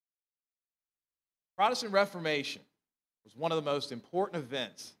Protestant Reformation was one of the most important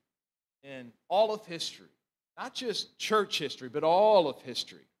events in all of history, not just church history, but all of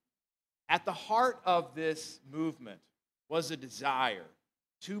history. At the heart of this movement was a desire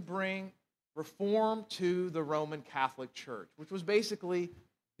to bring reform to the Roman Catholic Church, which was basically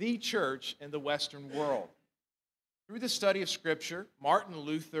the church in the Western world. Through the study of Scripture, Martin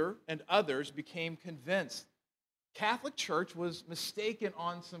Luther and others became convinced the Catholic Church was mistaken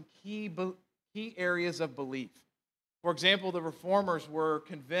on some key areas of belief. For example, the Reformers were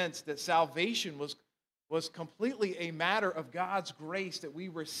convinced that salvation was completely a matter of God's grace that we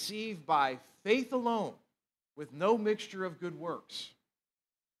receive by faith alone, with no mixture of good works.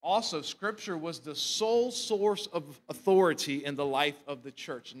 Also, Scripture was the sole source of authority in the life of the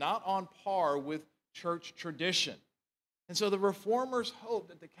church, not on par with church tradition. And so the Reformers hoped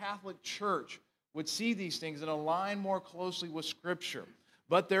that the Catholic Church would see these things and align more closely with Scripture.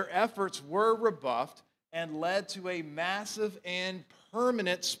 But their efforts were rebuffed and led to a massive and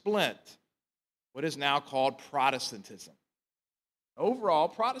permanent split, what is now called Protestantism. Overall,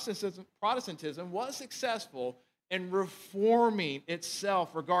 Protestantism was successful in reforming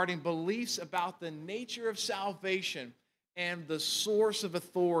itself regarding beliefs about the nature of salvation and the source of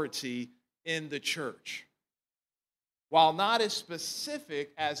authority in the church. While not as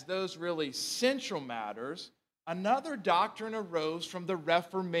specific as those really central matters, another doctrine arose from the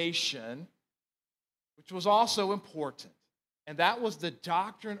Reformation, which was also important, and that was the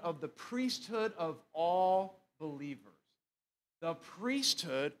doctrine of the priesthood of all believers. The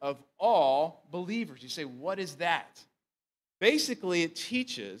priesthood of all believers. You say, what is that? Basically, it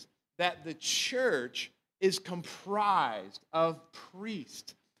teaches that the church is comprised of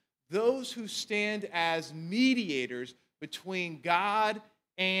priests, those who stand as mediators between God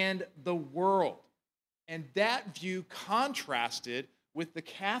and the world. And that view contrasted with the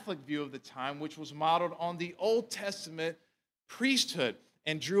Catholic view of the time, which was modeled on the Old Testament priesthood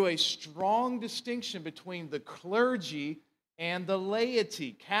and drew a strong distinction between the clergy and the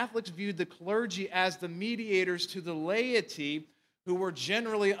laity. Catholics viewed the clergy as the mediators to the laity, who were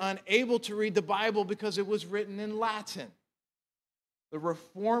generally unable to read the Bible because it was written in Latin. The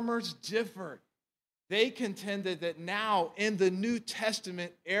Reformers differed. They contended that now in the New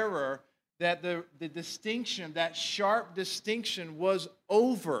Testament era, that the distinction, that sharp distinction was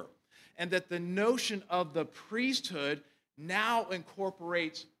over, and that the notion of the priesthood now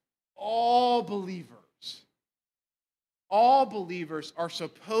incorporates all believers. All believers are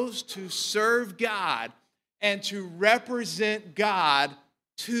supposed to serve God and to represent God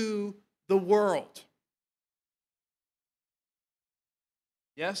to the world.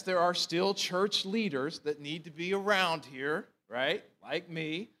 Yes, there are still church leaders that need to be around here, right? Like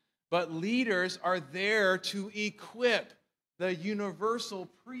me. But leaders are there to equip the universal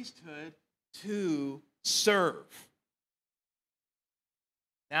priesthood to serve.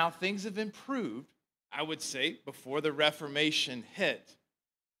 Now, things have improved, I would say, before the Reformation hit.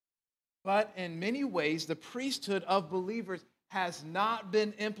 But in many ways, the priesthood of believers has not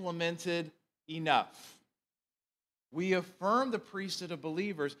been implemented enough. We affirm the priesthood of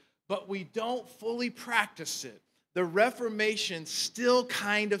believers, but we don't fully practice it. The Reformation still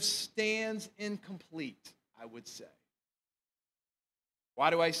kind of stands incomplete, I would say. Why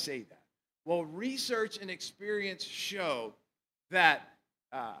do I say that? Well, research and experience show that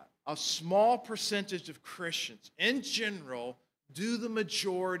a small percentage of Christians, in general, do the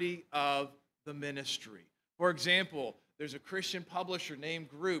majority of the ministry. For example, there's a Christian publisher named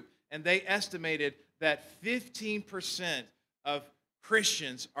Group, and they estimated that 15% of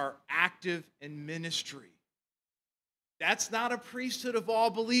Christians are active in ministry. That's not a priesthood of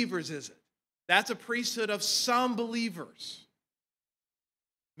all believers, is it? That's a priesthood of some believers.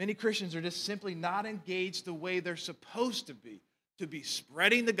 Many Christians are just simply not engaged the way they're supposed to be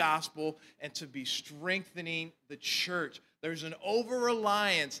spreading the gospel and to be strengthening the church. There's an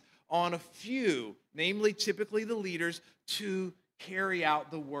over-reliance on a few, namely typically the leaders, to carry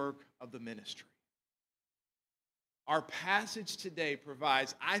out the work of the ministry. Our passage today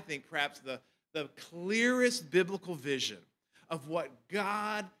provides, I think, perhaps the clearest biblical vision of what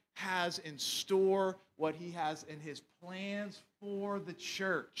God has in store, what he has in his plans for the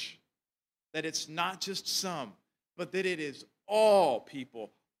church. That it's not just some, but that it is all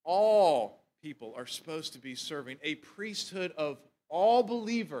people. All people are supposed to be serving. A priesthood of all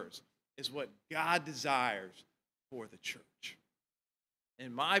believers is what God desires for the church.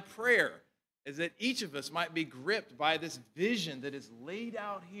 And my prayer is that each of us might be gripped by this vision that is laid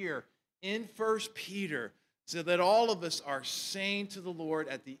out here in 1 Peter, so that all of us are saying to the Lord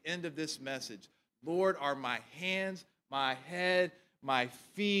at the end of this message, Lord, are my hands, my head, my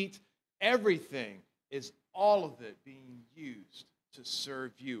feet, everything is all of it being used to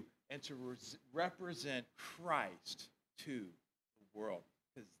serve you and to represent Christ to the world,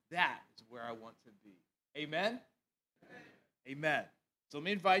 because that is where I want to be. Amen? Amen. So let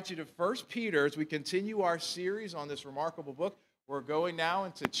me invite you to 1 Peter as we continue our series on this remarkable book. We're going now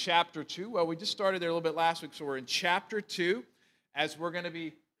into chapter 2. Well, we just started there a little bit last week, so we're in chapter 2 as we're going to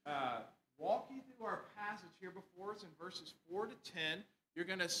be walking through our passage here before us in verses 4 to 10. You're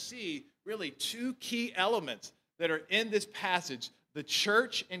going to see really two key elements that are in this passage, the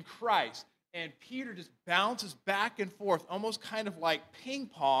church and Christ. And Peter just bounces back and forth, almost kind of like ping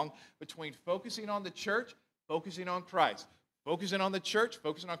pong, between focusing on the church, focusing on Christ. Focusing on the church,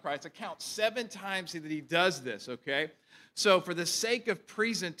 focusing on Christ. I count 7 times that he does this, okay? So for the sake of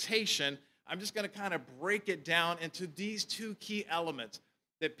presentation, I'm just going to kind of break it down into these two key elements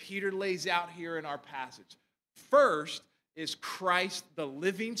that Peter lays out here in our passage. First is Christ, the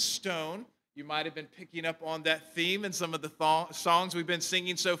living stone. You might have been picking up on that theme in some of the songs we've been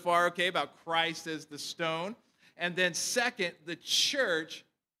singing so far, okay, about Christ as the stone. And then second, the church,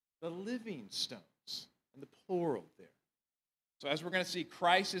 the living stones, and the plural there. So as we're going to see,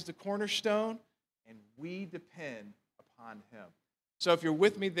 Christ is the cornerstone, and we depend upon him. So if you're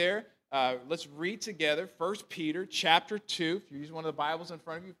with me there, let's read together 1 Peter chapter 2. If you're using one of the Bibles in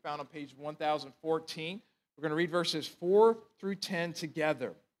front of you, found on page 1014. We're going to read verses 4 through 10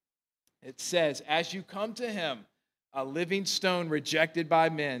 together. It says, "As you come to him, a living stone rejected by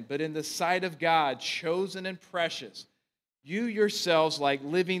men, but in the sight of God, chosen and precious, you yourselves, like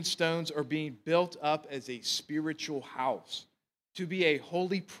living stones, are being built up as a spiritual house, to be a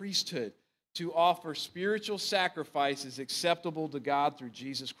holy priesthood, to offer spiritual sacrifices acceptable to God through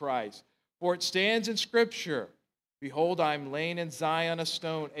Jesus Christ. For it stands in Scripture, behold, I am laying in Zion a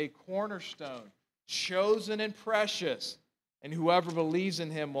stone, a cornerstone, chosen and precious, and whoever believes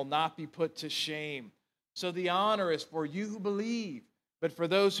in him will not be put to shame. So the honor is for you who believe, but for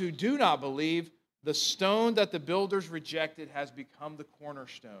those who do not believe, the stone that the builders rejected has become the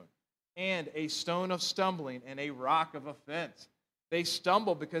cornerstone, and a stone of stumbling and a rock of offense. They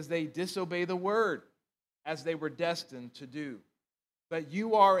stumble because they disobey the word, as they were destined to do. But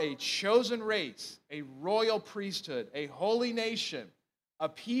you are a chosen race, a royal priesthood, a holy nation, a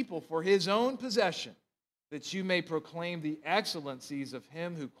people for his own possession, that you may proclaim the excellencies of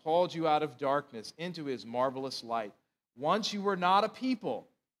him who called you out of darkness into his marvelous light. Once you were not a people,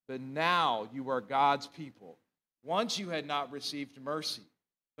 but now you are God's people. Once you had not received mercy,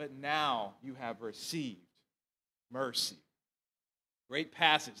 but now you have received mercy." Great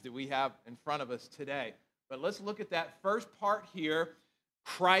passage that we have in front of us today. But let's look at that first part here,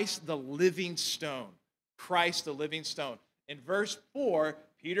 Christ the living stone. Christ the living stone. In verse 4,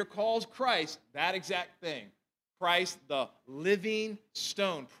 Peter calls Christ that exact thing. Christ the living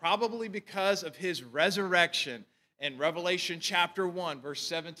stone, probably because of his resurrection. In Revelation chapter 1, verse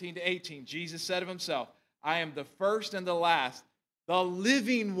 17 to 18, Jesus said of himself, "I am the first and the last, the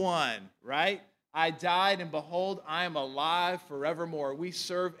living one," right? "I died, and behold, I am alive forevermore." We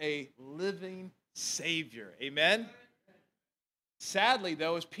serve a living Savior. Amen? Sadly,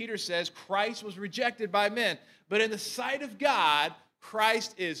 though, as Peter says, Christ was rejected by men. But in the sight of God,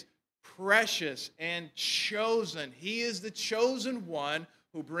 Christ is precious and chosen. He is the chosen one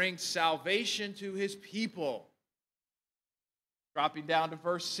who brings salvation to his people. Dropping down to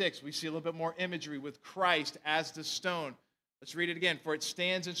verse 6, we see a little bit more imagery with Christ as the stone. Let's read it again. "For it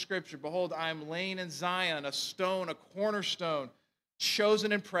stands in Scripture, behold, I am laying in Zion a stone, a cornerstone,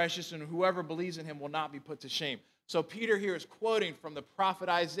 chosen and precious, and whoever believes in him will not be put to shame." So Peter here is quoting from the prophet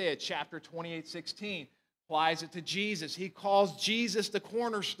Isaiah, chapter 28:16, applies it to Jesus. He calls Jesus the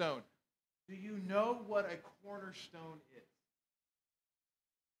cornerstone. Do you know what a cornerstone is?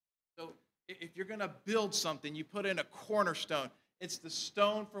 So if you're going to build something, you put in a cornerstone. It's the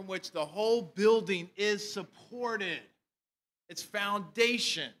stone from which the whole building is supported. Its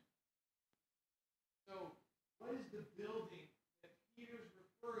foundation. So, what is the building that Peter's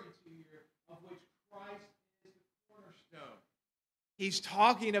referring to here, of which Christ is the cornerstone? He's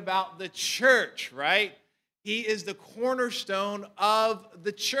talking about the church, right? He is the cornerstone of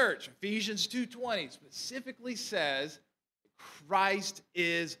the church. Ephesians 2:20 specifically says Christ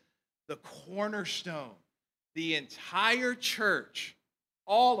is the cornerstone. The entire church,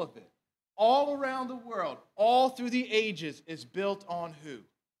 all of it, all around the world, all through the ages, is built on who?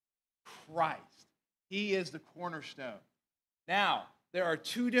 Christ. He is the cornerstone. Now, there are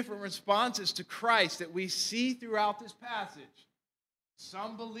two different responses to Christ that we see throughout this passage.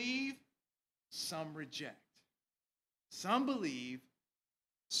 Some believe, some reject. Some believe,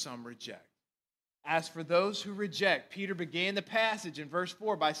 some reject. As for those who reject, Peter began the passage in verse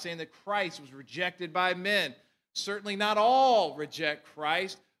 4 by saying that Christ was rejected by men. Certainly not all reject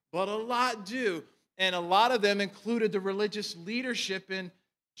Christ, but a lot do. And a lot of them included the religious leadership in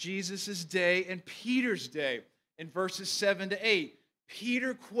Jesus' day and Peter's day. In verses 7 to 8,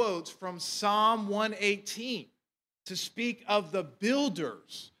 Peter quotes from Psalm 118 to speak of the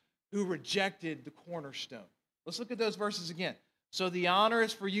builders who rejected the cornerstone. Let's look at those verses again. So the honor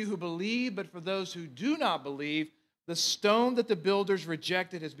is for you who believe, but for those who do not believe, the stone that the builders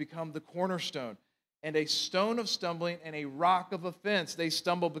rejected has become the cornerstone, and a stone of stumbling and a rock of offense. They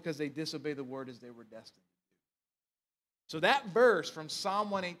stumble because they disobey the word as they were destined to do. So that verse from Psalm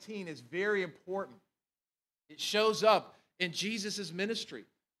 118 is very important. It shows up in Jesus' ministry.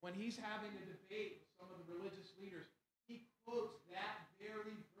 When he's having a debate with some of the religious leaders, he quotes that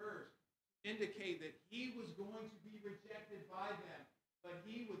very verse to indicate that he was going to be rejected by them, but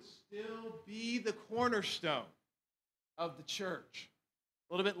he would still be the cornerstone of the church.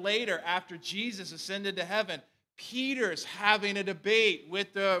 A little bit later, after Jesus ascended to heaven, Peter's having a debate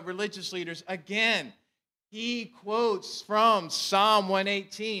with the religious leaders again. He quotes from Psalm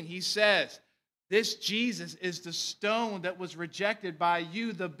 118. He says, "This Jesus is the stone that was rejected by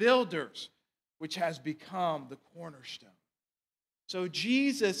you, the builders, which has become the cornerstone." So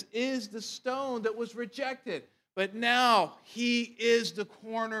Jesus is the stone that was rejected, but now he is the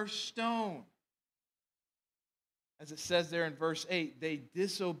cornerstone. As it says there in verse 8, they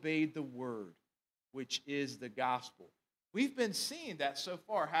disobeyed the word, which is the gospel. We've been seeing that so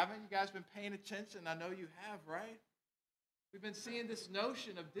far. Haven't you guys been paying attention? I know you have, right? We've been seeing this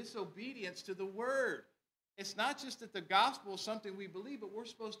notion of disobedience to the word. It's not just that the gospel is something we believe, but we're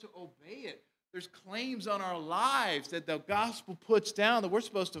supposed to obey it. There's claims on our lives that the gospel puts down that we're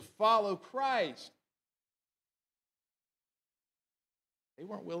supposed to follow Christ. They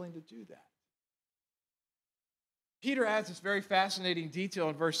weren't willing to do that. Peter adds this very fascinating detail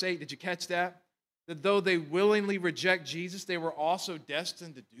in verse 8. Did you catch that? That though they willingly reject Jesus, they were also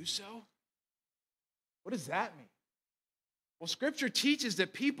destined to do so? What does that mean? Well, Scripture teaches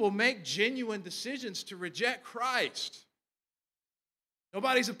that people make genuine decisions to reject Christ.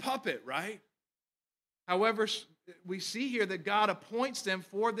 Nobody's a puppet, right? However, we see here that God appoints them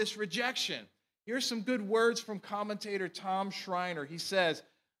for this rejection. Here's some good words from commentator Tom Schreiner. He says,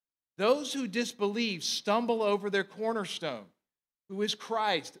 "Those who disbelieve stumble over their cornerstone, who is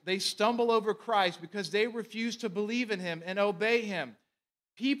Christ. They stumble over Christ because they refuse to believe in him and obey him.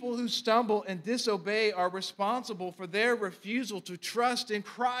 People who stumble and disobey are responsible for their refusal to trust in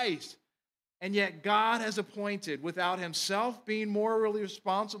Christ. And yet God has appointed, without himself being morally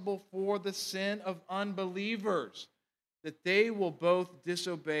responsible for the sin of unbelievers, that they will both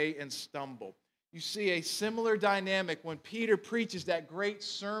disobey and stumble." You see a similar dynamic when Peter preaches that great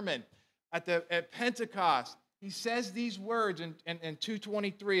sermon at Pentecost. He says these words in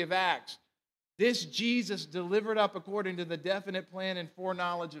 2:23 of Acts. "This Jesus delivered up according to the definite plan and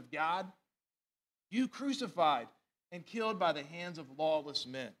foreknowledge of God, you crucified and killed by the hands of lawless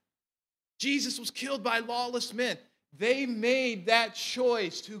men." Jesus was killed by lawless men. They made that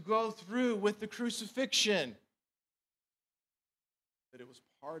choice to go through with the crucifixion. But it was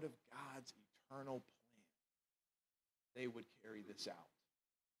part of God's eternal plan. They would carry this out.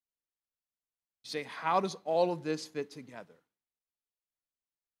 You say, how does all of this fit together?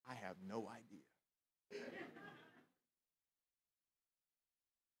 I have no idea.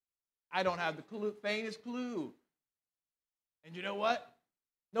 I don't have the faintest clue. And you know what?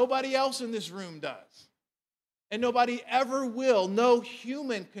 Nobody else in this room does. And nobody ever will. No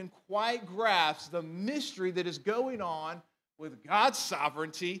human can quite grasp the mystery that is going on with God's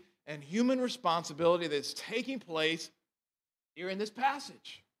sovereignty and human responsibility that's taking place here in this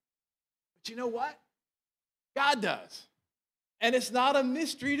passage. But you know what? God does. And it's not a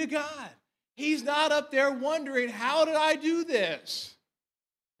mystery to God. He's not up there wondering, how did I do this?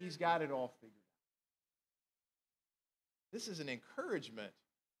 He's got it all figured out. This is an encouragement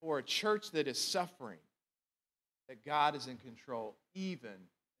for a church that is suffering, that God is in control even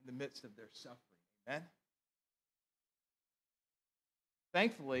in the midst of their suffering. Amen?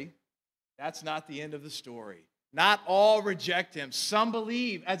 Thankfully, that's not the end of the story. Not all reject him. Some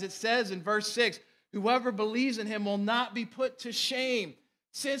believe, as it says in verse 6, whoever believes in him will not be put to shame.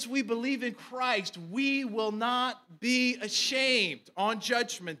 Since we believe in Christ, we will not be ashamed on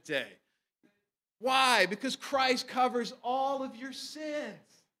Judgment Day. Why? Because Christ covers all of your sins.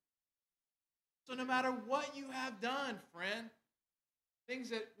 So no matter what you have done, friend, things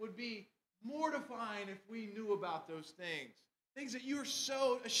that would be mortifying if we knew about those things that you're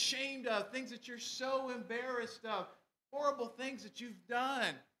so ashamed of, things that you're so embarrassed of, horrible things that you've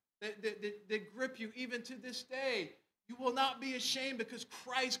done, that grip you even to this day. You will not be ashamed because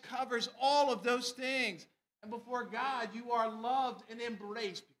Christ covers all of those things. And before God, you are loved and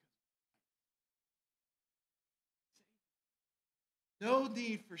embraced. No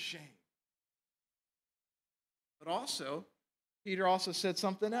need for shame. But also, Peter also said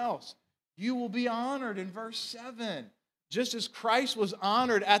something else. You will be honored in verse 7. Just as Christ was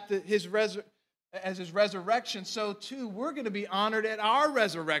honored at his resurrection, so too we're going to be honored at our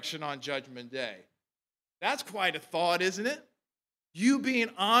resurrection on Judgment Day. That's quite a thought, isn't it? You being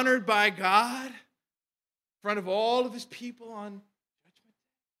honored by God in front of all of his people on Judgment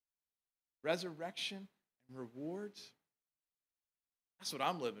Day. Resurrection and rewards. That's what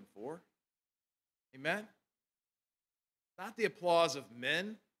I'm living for. Amen? Not the applause of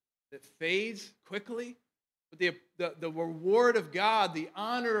men that fades quickly, but the reward of God, the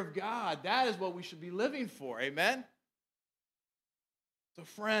honor of God. That is what we should be living for. Amen? So,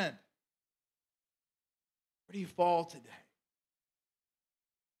 friend, where do you fall today?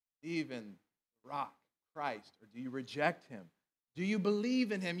 Believe in rock, Christ, or do you reject him? Do you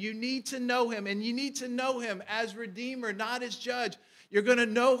believe in him? You need to know him, and you need to know him as Redeemer, not as Judge. You're going to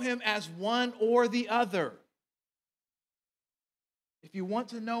know him as one or the other. If you want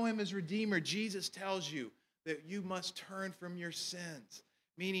to know him as Redeemer, Jesus tells you that you must turn from your sins,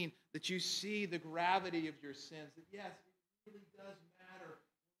 meaning that you see the gravity of your sins, that yes, it really does matter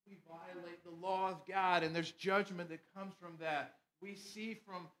when we violate the law of God, and there's judgment that comes from that. We see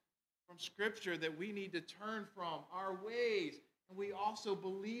from Scripture that we need to turn from our ways, and we also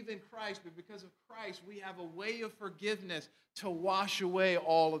believe in Christ, but because of Christ, we have a way of forgiveness to wash away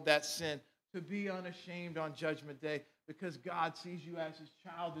all of that sin, to be unashamed on Judgment Day, because God sees you as his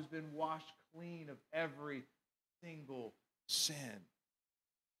child who's been washed clean of every single sin.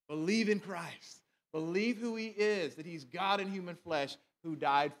 Believe in Christ. Believe who he is, that he's God in human flesh who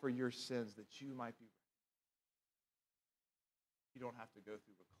died for your sins, that you might be. You don't have to go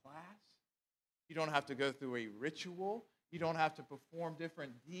through a class. You don't have to go through a ritual. You don't have to perform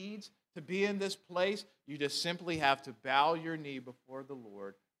different deeds to be in this place. You just simply have to bow your knee before the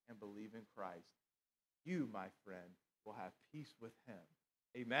Lord and believe in Christ. You, my friend, will have peace with him.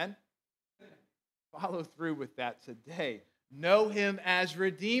 Amen? Follow through with that today. Know him as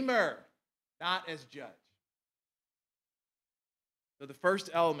Redeemer, not as Judge. So the first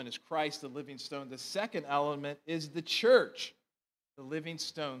element is Christ, the living stone. The second element is the church, the living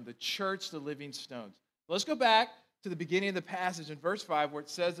stone. The church, the living stones. Let's go back to the beginning of the passage in verse 5 where it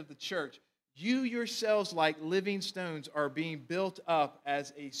says of the church, you yourselves like living stones are being built up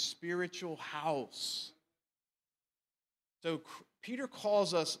as a spiritual house. So Peter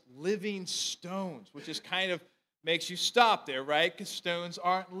calls us living stones, which is kind of makes you stop there, right? Because stones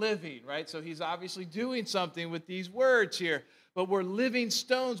aren't living, right? So he's obviously doing something with these words here. But we're living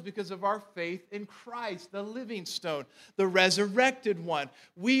stones because of our faith in Christ, the living stone, the resurrected one.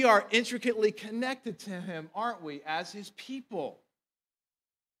 We are intricately connected to him, aren't we, as his people?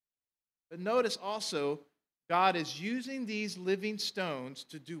 But notice also, God is using these living stones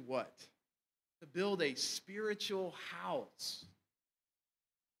to do what? To build a spiritual house.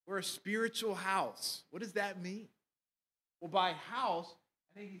 We're a spiritual house. What does that mean? Well, by house,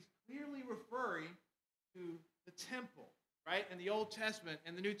 I think he's clearly referring to the temple, right? In the Old Testament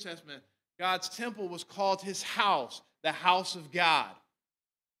and the New Testament, God's temple was called his house, the house of God.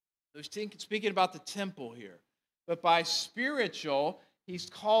 So he's speaking about the temple here. But by spiritual, he's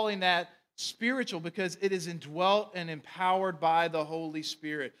calling that spiritual because it is indwelt and empowered by the Holy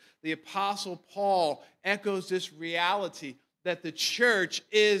Spirit. The Apostle Paul echoes this reality that the church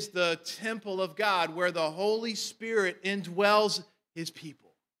is the temple of God where the Holy Spirit indwells his people.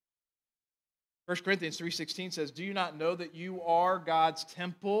 1 Corinthians 3:16 says, do you not know that you are God's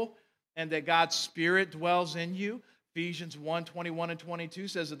temple and that God's Spirit dwells in you? Ephesians 1:21 and 22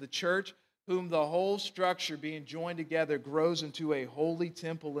 says of the church, whom the whole structure being joined together grows into a holy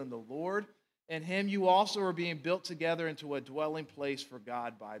temple in the Lord. In him you also are being built together into a dwelling place for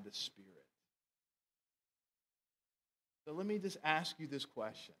God by the Spirit. So let me just ask you this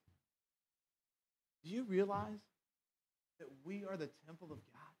question. Do you realize that we are the temple of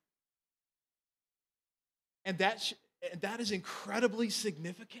God? And that is incredibly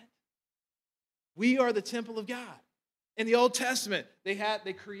significant. We are the temple of God. In the Old Testament, they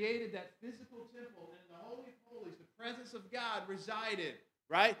created that physical temple, and in the Holy of Holies, the presence of God resided,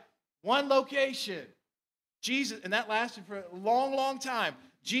 right? One location. Jesus, and that lasted for a long, long time.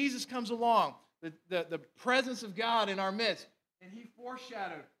 Jesus comes along, the presence of God in our midst, and he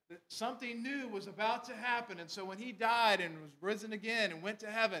foreshadowed that something new was about to happen. And so when he died and was risen again and went to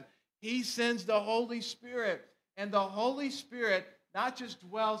heaven, he sends the Holy Spirit. And the Holy Spirit not just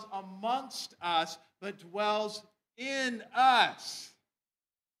dwells amongst us, but dwells in us.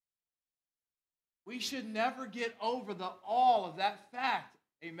 We should never get over the awe of that fact.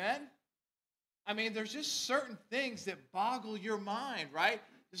 Amen? I mean, there's just certain things that boggle your mind, right?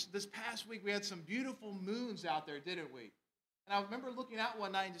 This past week, we had some beautiful moons out there, didn't we? And I remember looking out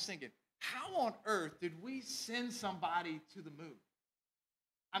one night and just thinking, how on earth did we send somebody to the moon?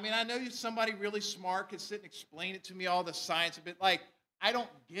 I mean, I know somebody really smart could sit and explain it to me, all the science of it. Like, I don't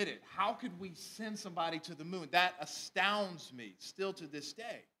get it. How could we send somebody to the moon? That astounds me still to this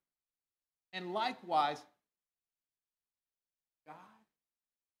day. And likewise, God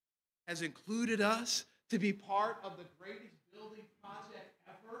has included us to be part of the greatest building project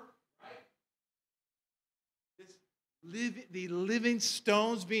ever, right? The living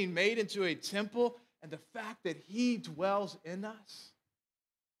stones being made into a temple, and the fact that He dwells in us.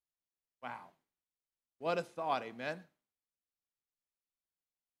 Wow. What a thought, amen?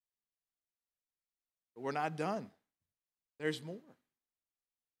 But we're not done. There's more.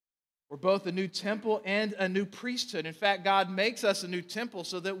 We're both a new temple and a new priesthood. In fact, God makes us a new temple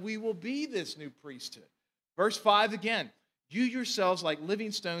so that we will be this new priesthood. Verse 5 again, you yourselves, like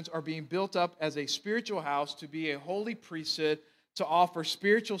living stones, are being built up as a spiritual house to be a holy priesthood, to offer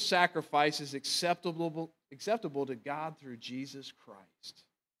spiritual sacrifices acceptable to God through Jesus Christ.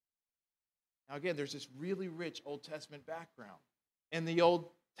 Now again, there's this really rich Old Testament background. In the Old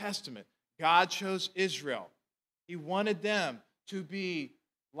Testament, God chose Israel. He wanted them to be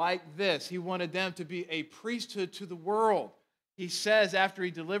like this. He wanted them to be a priesthood to the world. He says after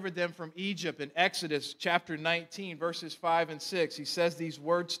He delivered them from Egypt in Exodus chapter 19, verses 5 and 6, He says these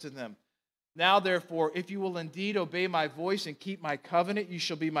words to them. Now, therefore, if you will indeed obey my voice and keep my covenant, you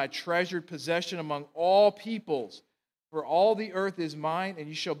shall be my treasured possession among all peoples. For all the earth is mine, and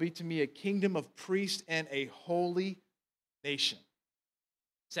you shall be to me a kingdom of priests and a holy nation.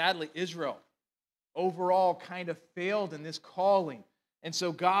 Sadly, Israel overall kind of failed in this calling. And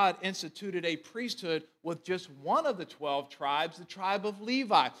so God instituted a priesthood with just one of the 12 tribes, the tribe of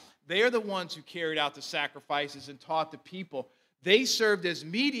Levi. They are the ones who carried out the sacrifices and taught the people. They served as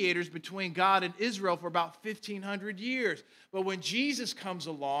mediators between God and Israel for about 1,500 years. But when Jesus comes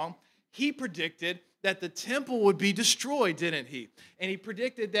along, He predicted that the temple would be destroyed, didn't He? And He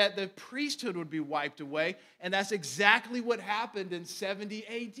predicted that the priesthood would be wiped away. And that's exactly what happened in 70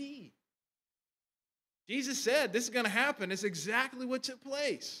 AD. Jesus said this is going to happen. It's exactly what took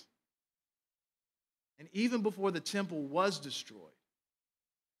place. And even before the temple was destroyed,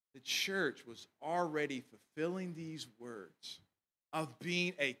 the church was already fulfilling these words of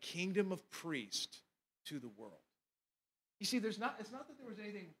being a kingdom of priests to the world. You see, it's not that there was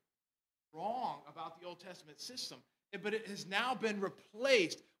anything wrong about the Old Testament system, but it has now been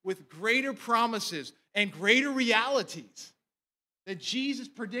replaced with greater promises and greater realities that Jesus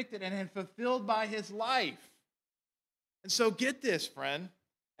predicted and had fulfilled by His life. And so get this, friend.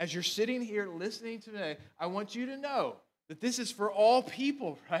 As you're sitting here listening today, I want you to know that this is for all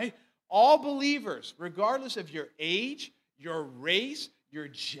people, right? All believers, regardless of your age, your race, your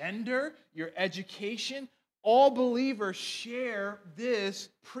gender, your education, all believers share this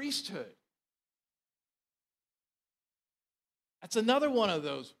priesthood. That's another one of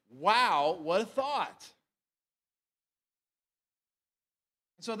those, wow, what a thought.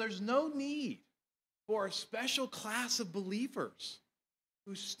 So there's no need for a special class of believers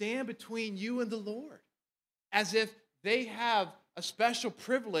who stand between you and the Lord as if they have a special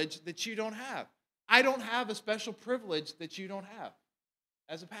privilege that you don't have. I don't have a special privilege that you don't have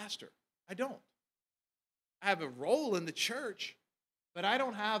as a pastor. I don't. I have a role in the church, but I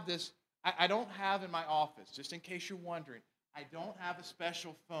don't have this. I don't have in my office, just in case you're wondering, I don't have a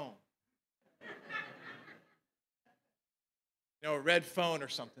special phone. A red phone or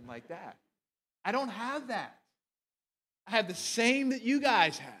something like that. I don't have that. I have the same that you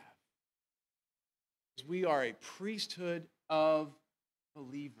guys have. We are a priesthood of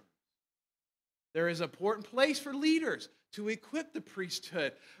believers. There is an important place for leaders to equip the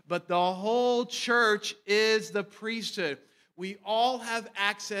priesthood, but the whole church is the priesthood. We all have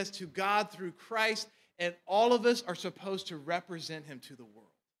access to God through Christ, and all of us are supposed to represent Him to the world.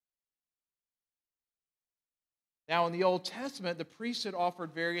 Now, in the Old Testament, the priesthood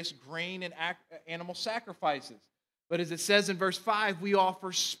offered various grain and animal sacrifices. But as it says in verse 5, we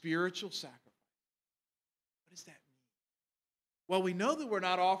offer spiritual sacrifices. What does that mean? Well, we know that we're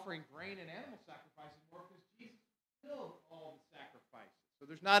not offering grain and animal sacrifices anymore because Jesus fulfilled all the sacrifices. So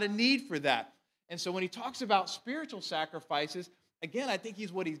there's not a need for that. And so when He talks about spiritual sacrifices, again, I think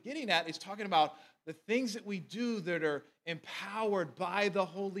what He's getting at is talking about the things that we do that are empowered by the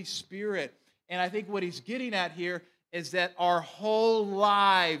Holy Spirit. And I think what He's getting at here is that our whole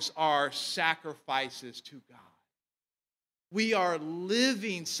lives are sacrifices to God. We are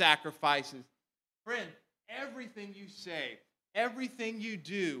living sacrifices. Friend, everything you say, everything you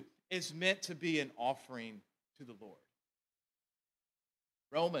do is meant to be an offering to the Lord.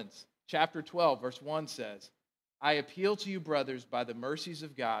 Romans chapter 12, verse 1 says, I appeal to you, brothers, by the mercies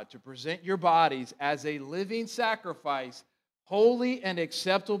of God, to present your bodies as a living sacrifice, holy and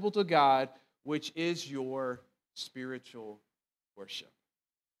acceptable to God, which is your spiritual worship.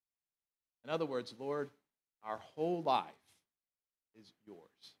 In other words, Lord, our whole life is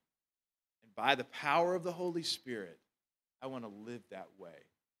yours. And by the power of the Holy Spirit, I want to live that way.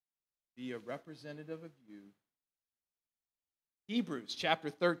 Be a representative of you. Hebrews chapter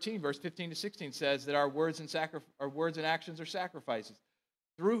 13, verse 15 to 16 says that our words and actions are sacrifices.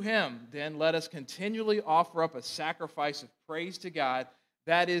 Through him, then, let us continually offer up a sacrifice of praise to God.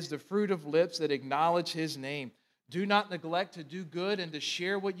 That is the fruit of lips that acknowledge his name. Do not neglect to do good and to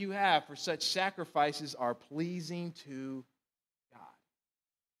share what you have, for such sacrifices are pleasing to God.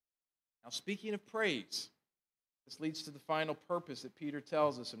 Now, speaking of praise, this leads to the final purpose that Peter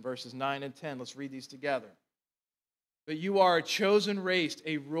tells us in verses 9 and 10. Let's read these together. But you are a chosen race,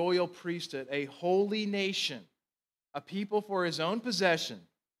 a royal priesthood, a holy nation, a people for his own possession.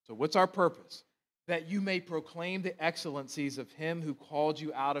 So what's our purpose? That you may proclaim the excellencies of him who called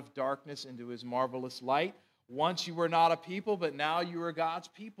you out of darkness into his marvelous light. Once you were not a people, but now you are God's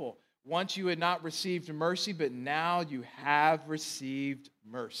people. Once you had not received mercy, but now you have received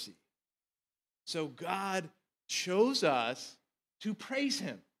mercy. So God chose us to praise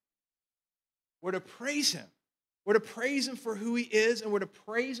him. We're to praise him. We're to praise him for who he is, and we're to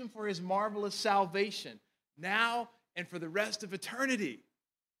praise him for his marvelous salvation now and for the rest of eternity.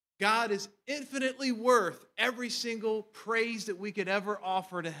 God is infinitely worth every single praise that we could ever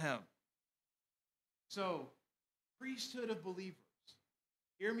offer to him. So, priesthood of believers,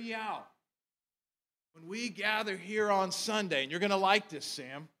 hear me out. When we gather here on Sunday, and you're going to like this,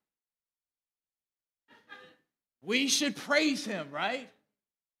 Sam, we should praise him, right?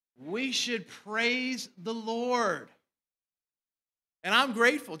 We should praise the Lord. And I'm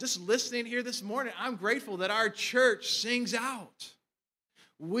grateful, just listening here this morning, I'm grateful that our church sings out.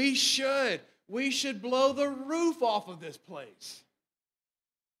 We should blow the roof off of this place.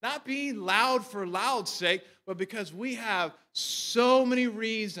 Not being loud for loud's sake, but because we have so many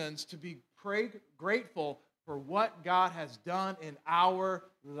reasons to be grateful for what God has done in our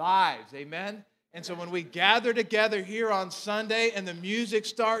lives. Amen? And so when we gather together here on Sunday and the music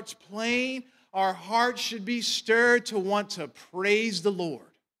starts playing, our hearts should be stirred to want to praise the Lord.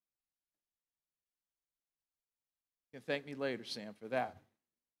 You can thank me later, Sam, for that.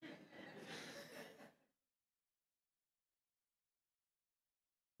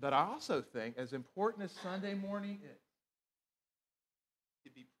 But I also think, as important as Sunday morning is,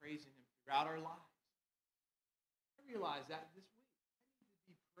 to be praising him throughout our lives. I realize that this week. I need to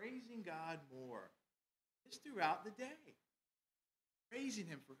be praising God more just throughout the day. Praising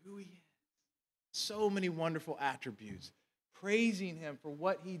him for who he is. So many wonderful attributes. Praising him for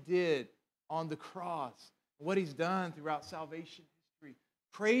what he did on the cross, what he's done throughout salvation history.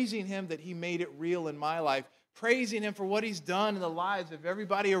 Praising him that he made it real in my life. Praising him for what he's done in the lives of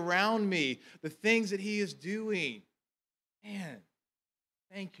everybody around me, the things that he is doing. Man,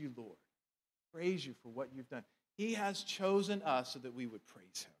 thank you, Lord. Praise you for what you've done. He has chosen us so that we would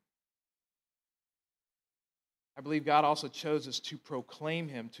praise him. I believe God also chose us to proclaim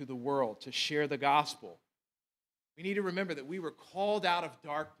him to the world, to share the gospel. We need to remember that we were called out of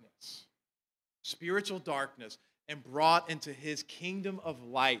darkness, spiritual darkness, and brought into his kingdom of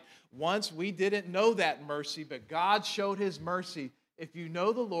light. Once we didn't know that mercy, but God showed his mercy. If you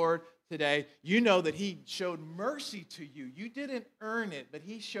know the Lord today, you know that he showed mercy to you. You didn't earn it, but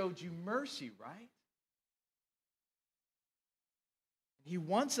he showed you mercy, right? He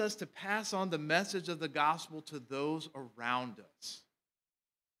wants us to pass on the message of the gospel to those around us.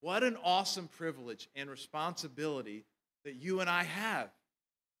 What an awesome privilege and responsibility that you and I have.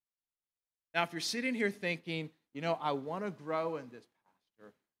 Now, if you're sitting here thinking, I want to grow in this,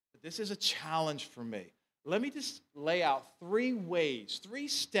 Pastor, but this is a challenge for me. Let me just lay out 3 ways, 3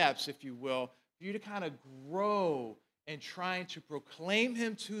 steps, if you will, for you to kind of grow in trying to proclaim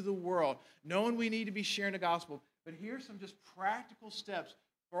him to the world, knowing we need to be sharing the gospel. But here's some just practical steps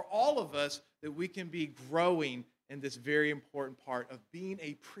for all of us that we can be growing in this very important part of being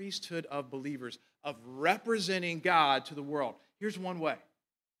a priesthood of believers, of representing God to the world. Here's one way.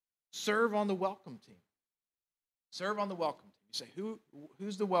 Serve on the welcome team. Serve on the welcome team. You say,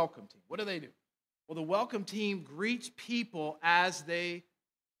 who's the welcome team? What do? Well, the welcome team greets people as they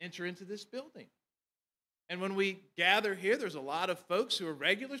enter into this building. And when we gather here, there's a lot of folks who are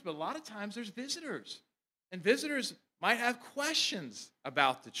regulars, but a lot of times there's visitors. And visitors might have questions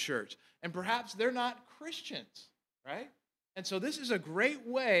about the church. And perhaps they're not Christians, right? And so this is a great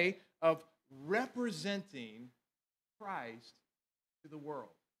way of representing Christ to the world.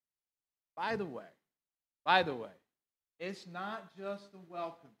 By the way, it's not just the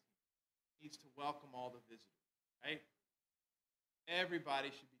welcome team that needs to welcome all the visitors, right? Everybody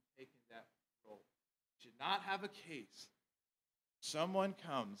should be taking that role. Should not have a case. Someone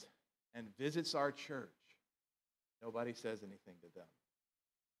comes and visits our church. Nobody says anything to them.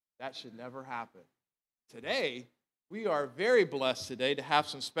 That should never happen. Today, we are very blessed today to have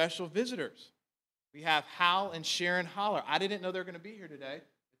some special visitors. We have Hal and Sharon Holler. I didn't know they were going to be here today,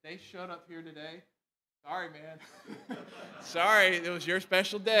 but they showed up here today. Sorry, man. Sorry, it was your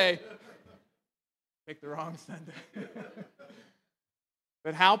special day. Picked the wrong Sunday.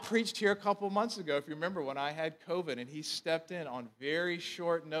 But Hal preached here a couple months ago, if you remember, when I had COVID, and he stepped in on very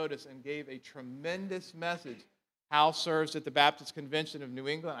short notice and gave a tremendous message. Hal serves at the Baptist Convention of New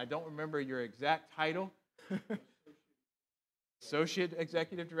England. I don't remember your exact title. Associate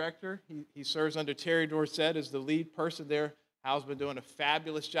Executive Director. He serves under Terry Dorsett as the lead person there. Hal's been doing a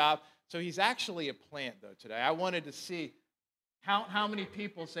fabulous job. So he's actually a plant, though, today. I wanted to see how many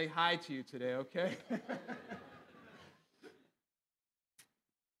people say hi to you today, okay?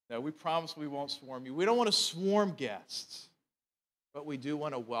 No, we promise we won't swarm you. We don't want to swarm guests, but we do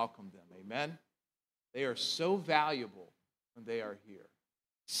want to welcome them. Amen? They are so valuable when they are here.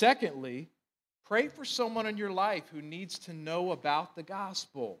 Secondly, pray for someone in your life who needs to know about the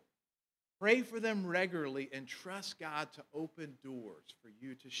gospel. Pray for them regularly and trust God to open doors for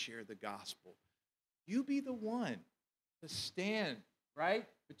you to share the gospel. You be the one to stand, right,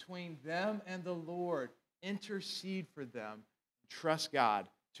 between them and the Lord. Intercede for them. Trust God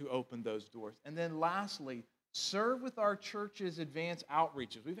to open those doors. And then lastly, serve with our church's advanced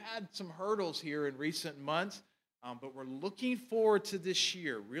outreaches. We've had some hurdles here in recent months, but we're looking forward to this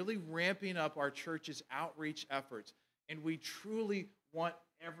year, really ramping up our church's outreach efforts. And we truly want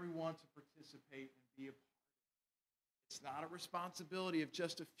everyone to participate and be a part of it. It's not a responsibility of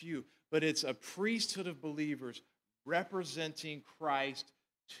just a few, but it's a priesthood of believers representing Christ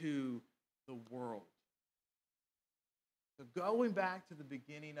to the world. So going back to the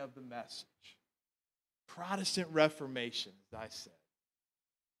beginning of the message, Protestant Reformation, as I said,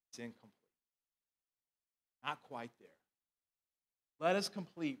 it's incomplete. Not quite there. Let us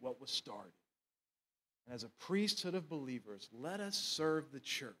complete what was started. And as a priesthood of believers, let us serve the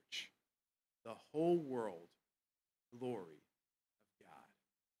church, the whole world, glory of God.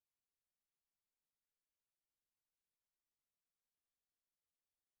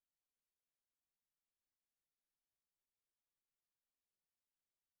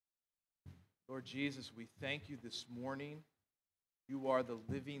 Lord Jesus, we thank you this morning. You are the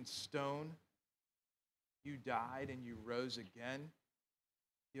living stone. You died and you rose again.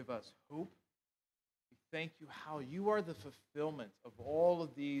 Give us hope. We thank you how you are the fulfillment of all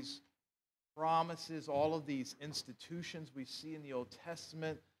of these promises, all of these institutions we see in the Old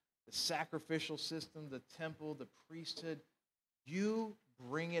Testament, the sacrificial system, the temple, the priesthood. You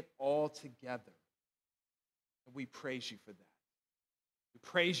bring it all together. And we praise you for that. We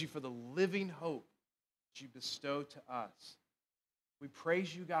praise you for the living hope that you bestow to us. We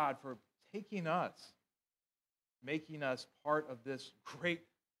praise you, God, for taking us, making us part of this great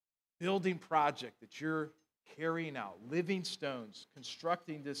building project that you're carrying out, living stones,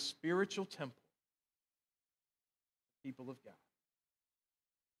 constructing this spiritual temple, the people of God.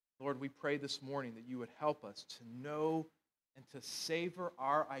 Lord, we pray this morning that you would help us to know and to savor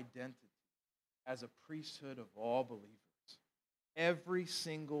our identity as a priesthood of all believers. Every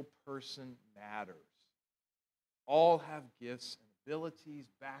single person matters. All have gifts and abilities,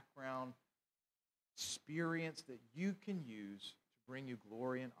 background, experience that you can use to bring you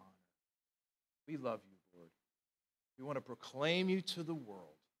glory and honor. We love you, Lord. We want to proclaim you to the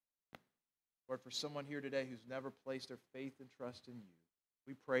world. Lord, for someone here today who's never placed their faith and trust in you,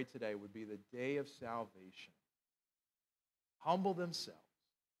 we pray today would be the day of salvation. Humble themselves.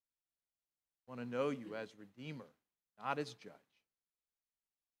 Want to know you as Redeemer, not as Judge,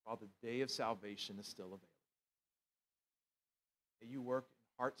 while the day of salvation is still available. May you work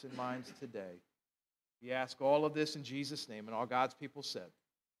in hearts and minds today. We ask all of this in Jesus' name, and all God's people said,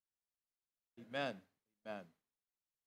 Amen. Amen.